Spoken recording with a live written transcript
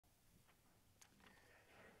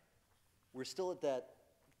we're still at that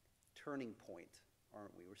turning point, aren't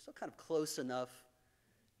we? We're still kind of close enough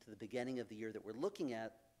to the beginning of the year that we're looking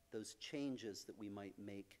at those changes that we might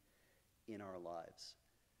make in our lives.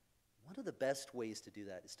 One of the best ways to do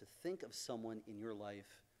that is to think of someone in your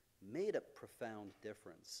life who made a profound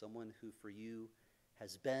difference, someone who for you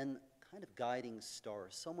has been kind of guiding star,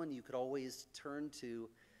 someone you could always turn to,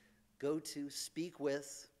 go to, speak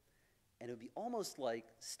with, and it would be almost like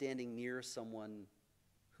standing near someone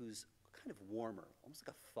who's kind of warmer, almost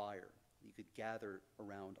like a fire you could gather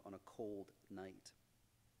around on a cold night.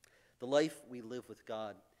 The life we live with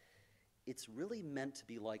God, it's really meant to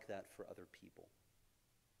be like that for other people.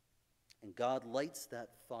 And God lights that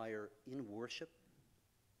fire in worship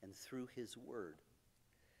and through his word.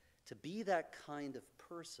 To be that kind of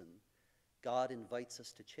person, God invites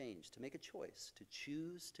us to change, to make a choice, to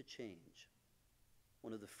choose to change.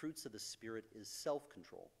 One of the fruits of the Spirit is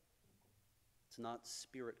self-control. It's not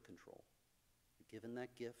spirit control. You're given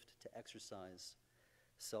that gift to exercise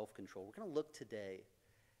self-control. We're going to look today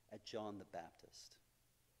at John the Baptist.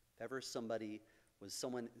 If ever somebody was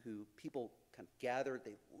someone who people kind of gathered,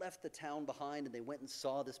 they left the town behind and they went and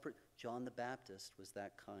saw this person. John the Baptist was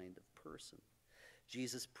that kind of person.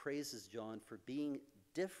 Jesus praises John for being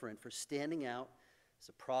different, for standing out as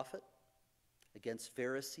a prophet against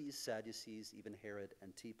Pharisees, Sadducees, even Herod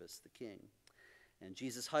Antipas, the king. And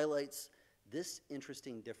Jesus highlights this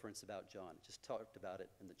interesting difference about John. Just talked about it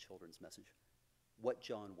in the children's message. What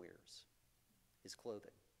John wears, his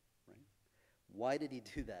clothing, right? Why did he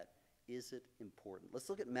do that? Is it important? Let's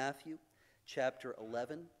look at Matthew chapter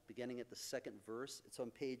 11, beginning at the second verse. It's on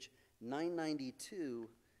page 992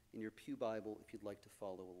 in your pew Bible if you'd like to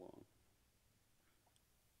follow along.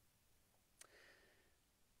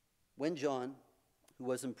 When John, who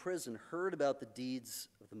was in prison, heard about the deeds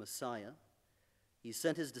of the Messiah, he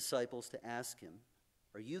sent his disciples to ask him,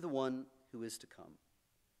 "Are you the one who is to come,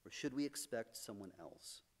 or should we expect someone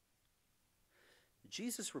else?"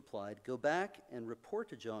 Jesus replied, "Go back and report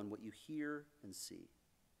to John what you hear and see.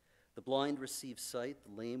 The blind receive sight,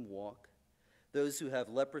 the lame walk. Those who have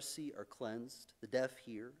leprosy are cleansed, the deaf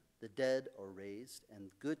hear, the dead are raised,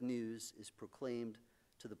 and good news is proclaimed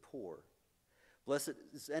to the poor. Blessed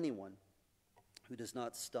is anyone who does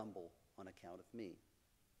not stumble on account of me."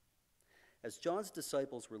 As John's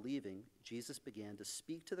disciples were leaving, Jesus began to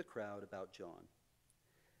speak to the crowd about John.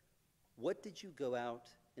 "What did you go out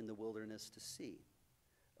in the wilderness to see?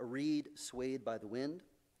 A reed swayed by the wind?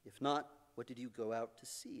 If not, what did you go out to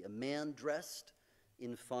see? A man dressed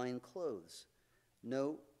in fine clothes?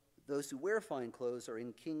 No, those who wear fine clothes are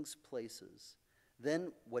in king's places.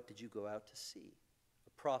 Then what did you go out to see?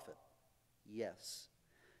 A prophet? Yes,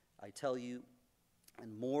 I tell you,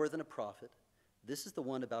 and more than a prophet, this is the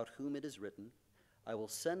one about whom it is written, 'I will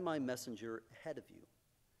send my messenger ahead of you,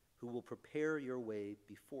 who will prepare your way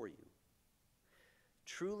before you.'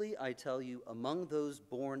 Truly, I tell you, among those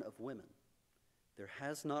born of women, there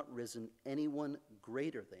has not risen anyone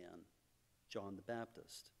greater than John the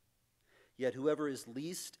Baptist. Yet whoever is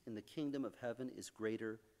least in the kingdom of heaven is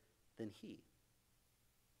greater than he.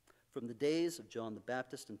 From the days of John the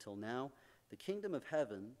Baptist until now, the kingdom of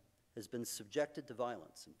heaven has been subjected to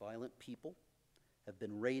violence, and violent people have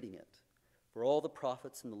been raiding it. For all the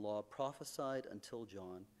prophets in the law prophesied until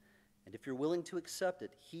John, and if you're willing to accept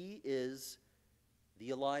it, he is the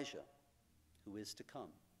Elijah who is to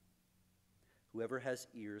come. Whoever has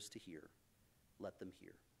ears to hear, let them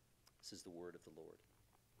hear." This is the word of the Lord.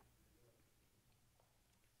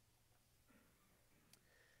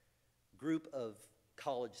 A group of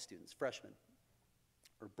college students, freshmen,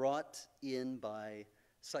 are brought in by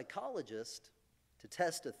psychologists to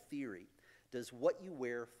test a theory. Does what you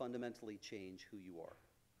wear fundamentally change who you are?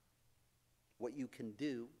 What you can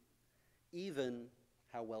do, even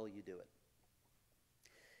how well you do it.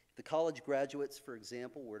 If the college graduates, for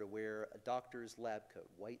example, were to wear a doctor's lab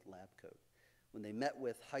coat, white lab coat, when they met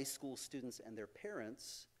with high school students and their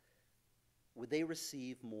parents, would they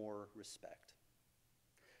receive more respect?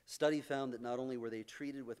 Study found that not only were they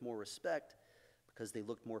treated with more respect because they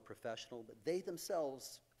looked more professional, but they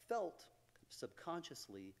themselves felt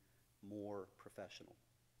subconsciously more professional.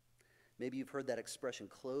 Maybe you've heard that expression,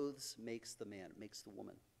 clothes makes the man, makes the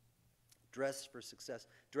woman. Dress for success,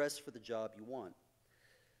 dress for the job you want.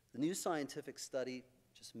 The new scientific study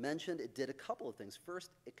just mentioned, it did a couple of things.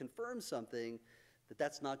 First, it confirms something,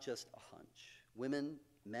 that's not just a hunch. Women,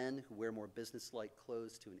 men who wear more business-like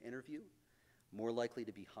clothes to an interview, more likely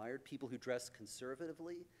to be hired. People who dress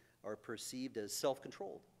conservatively are perceived as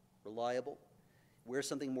self-controlled, reliable. Wear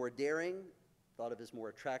something more daring, thought of as more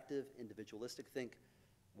attractive, individualistic. Think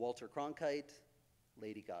Walter Cronkite,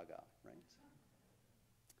 Lady Gaga, right?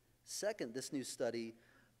 Second, this new study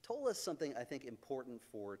told us something I think important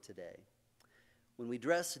for today. When we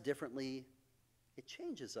dress differently, it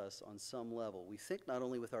changes us on some level. We think not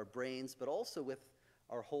only with our brains, but also with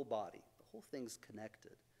our whole body. The whole thing's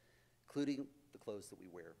connected, including the clothes that we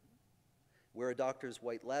wear. Wear a doctor's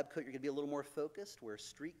white lab coat, you're going to be a little more focused. Wear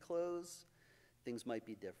street clothes, things might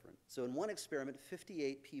be different. So in one experiment,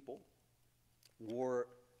 58 people wore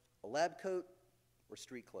a lab coat or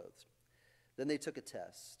street clothes. Then they took a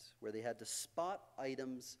test where they had to spot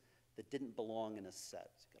items that didn't belong in a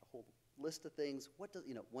set. So you got a whole list of things.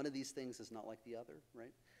 One of these things is not like the other,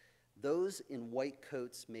 right? Those in white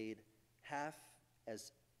coats made half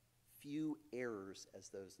as few errors as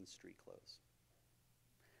those in street clothes.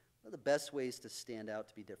 One of the best ways to stand out,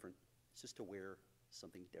 to be different, is just to wear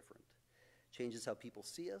something different. Changes how people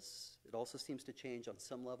see us. It also seems to change on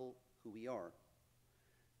some level who we are.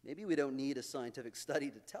 Maybe we don't need a scientific study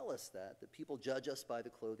to tell us that people judge us by the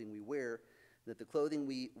clothing we wear, that the clothing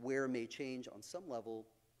we wear may change on some level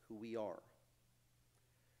who we are.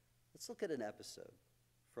 Let's look at an episode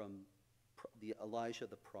from Elijah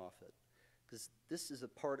the prophet, because this is a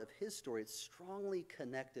part of his story. It's strongly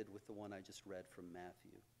connected with the one I just read from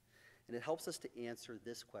Matthew. And it helps us to answer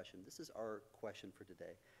this question. This is our question for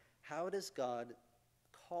today. How does God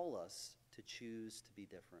call us to choose to be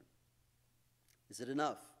different? Is it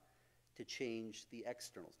enough to change the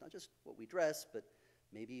externals? Not just what we dress, but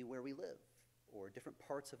maybe where we live or different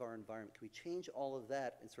parts of our environment. Can we change all of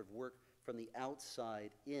that and sort of work from the outside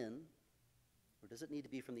in, or does it need to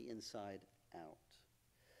be from the inside out?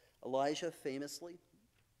 Elijah famously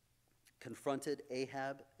confronted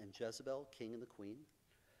Ahab and Jezebel, king and the queen,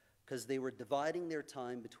 because they were dividing their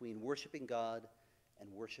time between worshiping God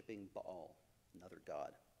and worshiping Baal, another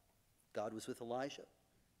god. God was with Elijah.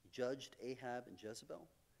 Judged Ahab and Jezebel.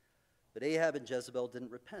 But Ahab and Jezebel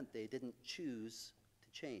didn't repent. They didn't choose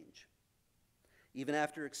to change. Even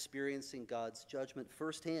after experiencing God's judgment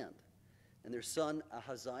firsthand, and their son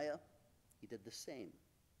Ahaziah, he did the same.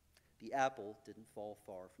 The apple didn't fall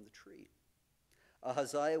far from the tree.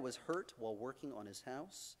 Ahaziah was hurt while working on his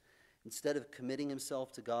house. Instead of committing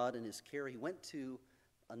himself to God and his care, he went to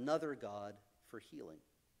another god for healing,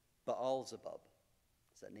 Baal-zebub.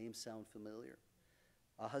 Does that name sound familiar?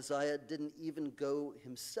 Ahaziah didn't even go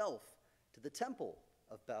himself to the temple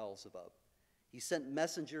of Baal-zebub. He sent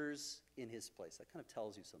messengers in his place. That kind of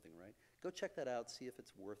tells you something, right? Go check that out, see if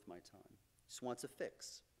it's worth my time. He just wants a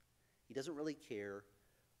fix. He doesn't really care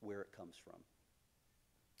where it comes from.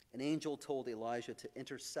 An angel told Elijah to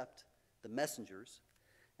intercept the messengers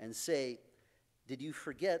and say, "Did you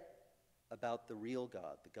forget about the real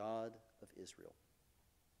God, the God of Israel?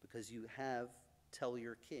 Because you have, tell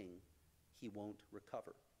your king, he won't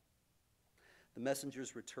recover." The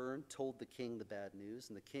messengers returned, told the king the bad news,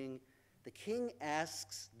 and the king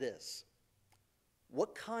asks this: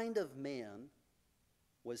 "What kind of man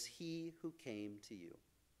was he who came to you?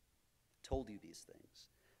 Told you these things?"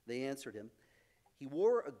 They answered him, "He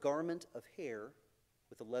wore a garment of hair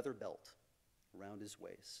with a leather belt around his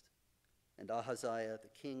waist." And Ahaziah, the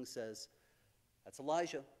king, says, "That's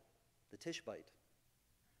Elijah, the Tishbite."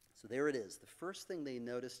 So there it is. The first thing they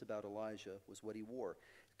noticed about Elijah was what he wore.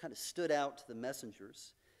 It kind of stood out to the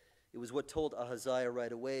messengers. It was what told Ahaziah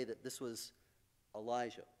right away that this was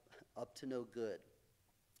Elijah, up to no good,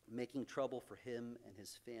 making trouble for him and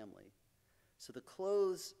his family. So the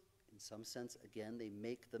clothes, in some sense, again, they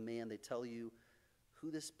make the man. They tell you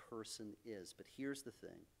who this person is. But here's the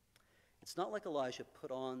thing. It's not like Elijah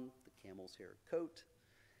put on the camel's hair coat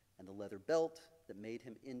and the leather belt that made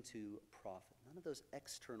him into a prophet. None of those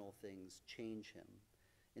external things change him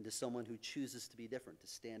into someone who chooses to be different, to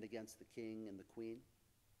stand against the king and the queen,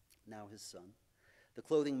 now his son. The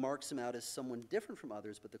clothing marks him out as someone different from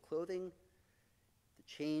others, but the clothing, the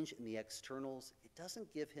change in the externals, it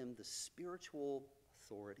doesn't give him the spiritual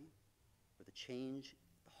authority or the change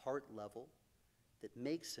at the heart level that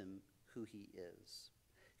makes him who he is.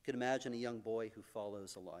 You can imagine a young boy who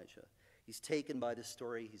follows Elijah. He's taken by the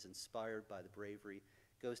story. He's inspired by the bravery.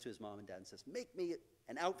 Goes to his mom and dad and says, "Make me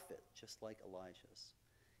an outfit just like Elijah's."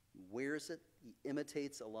 He wears it. He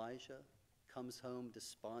imitates Elijah. Comes home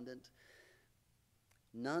despondent.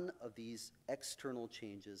 None of these external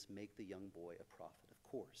changes make the young boy a prophet, of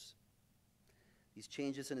course. These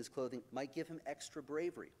changes in his clothing might give him extra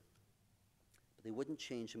bravery, but they wouldn't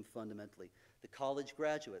change him fundamentally. The college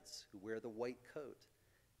graduates who wear the white coat,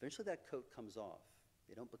 eventually that coat comes off.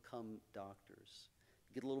 They don't become doctors.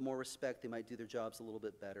 They get a little more respect. They might do their jobs a little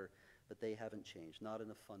bit better, but they haven't changed, not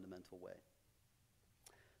in a fundamental way.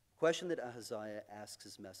 The question that Ahaziah asks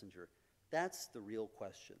his messenger, that's the real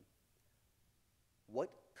question.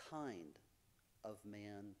 What kind of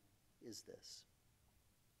man is this?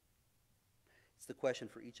 It's the question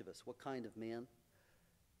for each of us. What kind of man,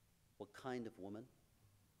 what kind of woman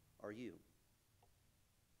are you?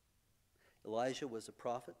 Elijah was a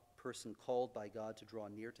prophet, person called by God to draw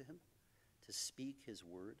near to him, to speak his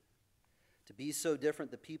word, to be so different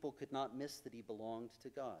that people could not miss that he belonged to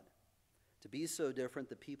God, to be so different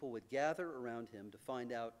that people would gather around him to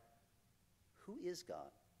find out, who is God?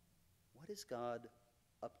 What is God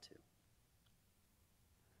up to?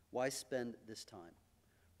 Why spend this time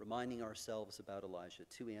reminding ourselves about Elijah?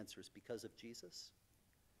 Two answers: because of Jesus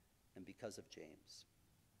and because of James.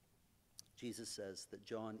 Jesus says that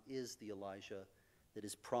John is the Elijah that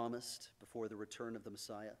is promised before the return of the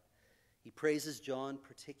Messiah. He praises John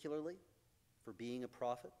particularly for being a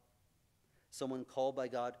prophet, someone called by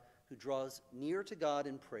God who draws near to God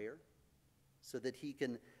in prayer so that he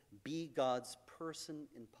can be God's person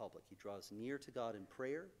in public. He draws near to God in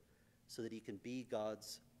prayer so that he can be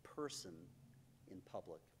God's person in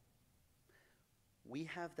public. We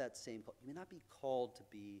have that same call. You may not be called to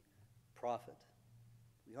be prophet.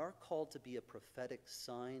 We are called to be a prophetic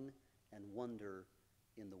sign and wonder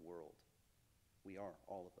in the world. We are,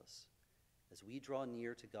 all of us. As we draw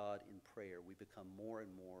near to God in prayer, we become more and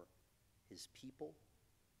more his people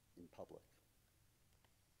in public.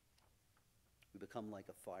 We become like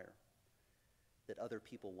a fire that other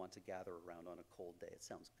people want to gather around on a cold day. It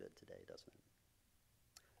sounds good today, doesn't it?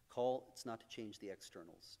 Call, it's not to change the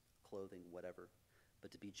externals, clothing, whatever,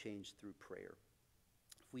 but to be changed through prayer.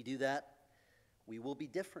 If we do that, we will be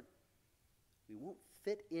different. We won't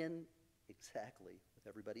fit in exactly with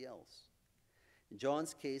everybody else. In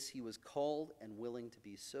John's case, he was called and willing to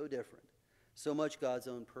be so different, so much God's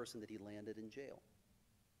own person that he landed in jail.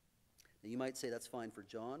 Now you might say that's fine for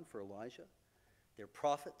John, for Elijah. They're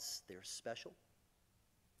prophets, they're special.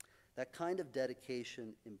 That kind of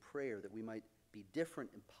dedication in prayer, that we might be different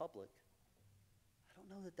in public, I don't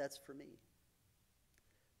know that that's for me.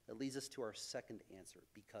 That leads us to our second answer: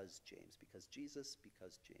 because James. Because Jesus,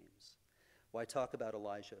 because James. Why talk about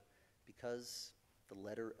Elijah? Because the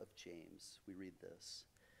letter of James, we read this: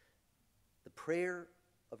 the prayer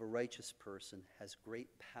of a righteous person has great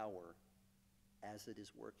power as it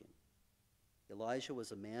is working. Elijah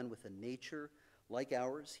was a man with a nature like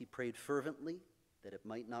ours. He prayed fervently that it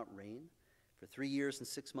might not rain. For 3 years and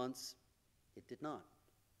 6 months, it did not.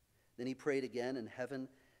 Then he prayed again, and heaven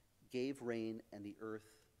gave rain, and the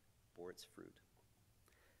earth bore its fruit.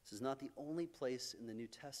 This is not the only place in the New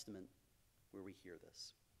Testament where we hear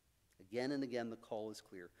this. Again and again, the call is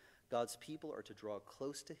clear. God's people are to draw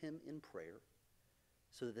close to him in prayer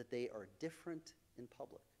so that they are different in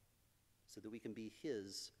public, so that we can be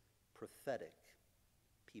his prophetic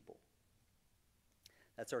people.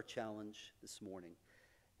 That's our challenge this morning.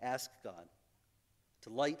 Ask God to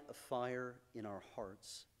light a fire in our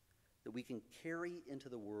hearts that we can carry into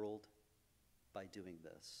the world by doing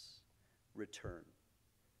this. Return.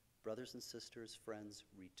 Brothers and sisters, friends,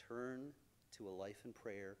 return to a life in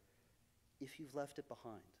prayer if you've left it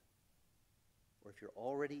behind. Or if you're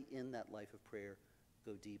already in that life of prayer,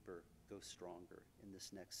 go deeper, go stronger in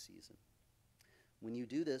this next season. When you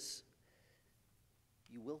do this,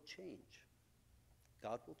 you will change.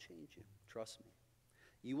 God will change you. Trust me.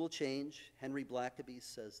 You will change. Henry Blackaby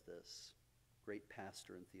says this, great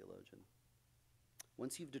pastor and theologian.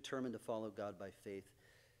 Once you've determined to follow God by faith,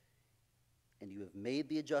 and you have made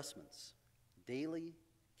the adjustments, daily,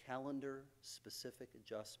 calendar-specific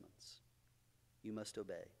adjustments, you must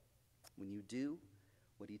obey. When you do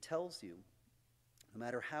what he tells you, no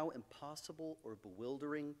matter how impossible or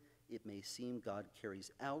bewildering it may seem, God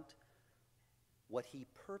carries out what he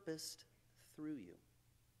purposed through you.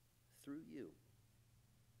 Through you.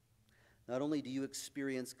 Not only do you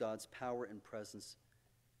experience God's power and presence,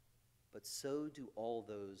 but so do all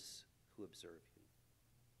those who observe you.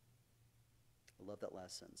 I love that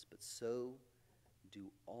last sentence. But so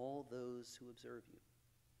do all those who observe you.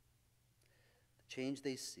 The change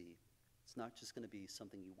they see, it's not just going to be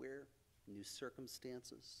something you wear, new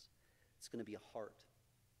circumstances. It's going to be a heart.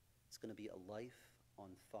 It's going to be a life on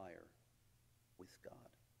fire with God.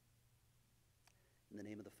 In the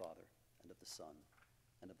name of the Father, and of the Son,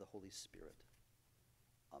 and of the Holy Spirit.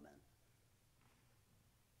 Amen.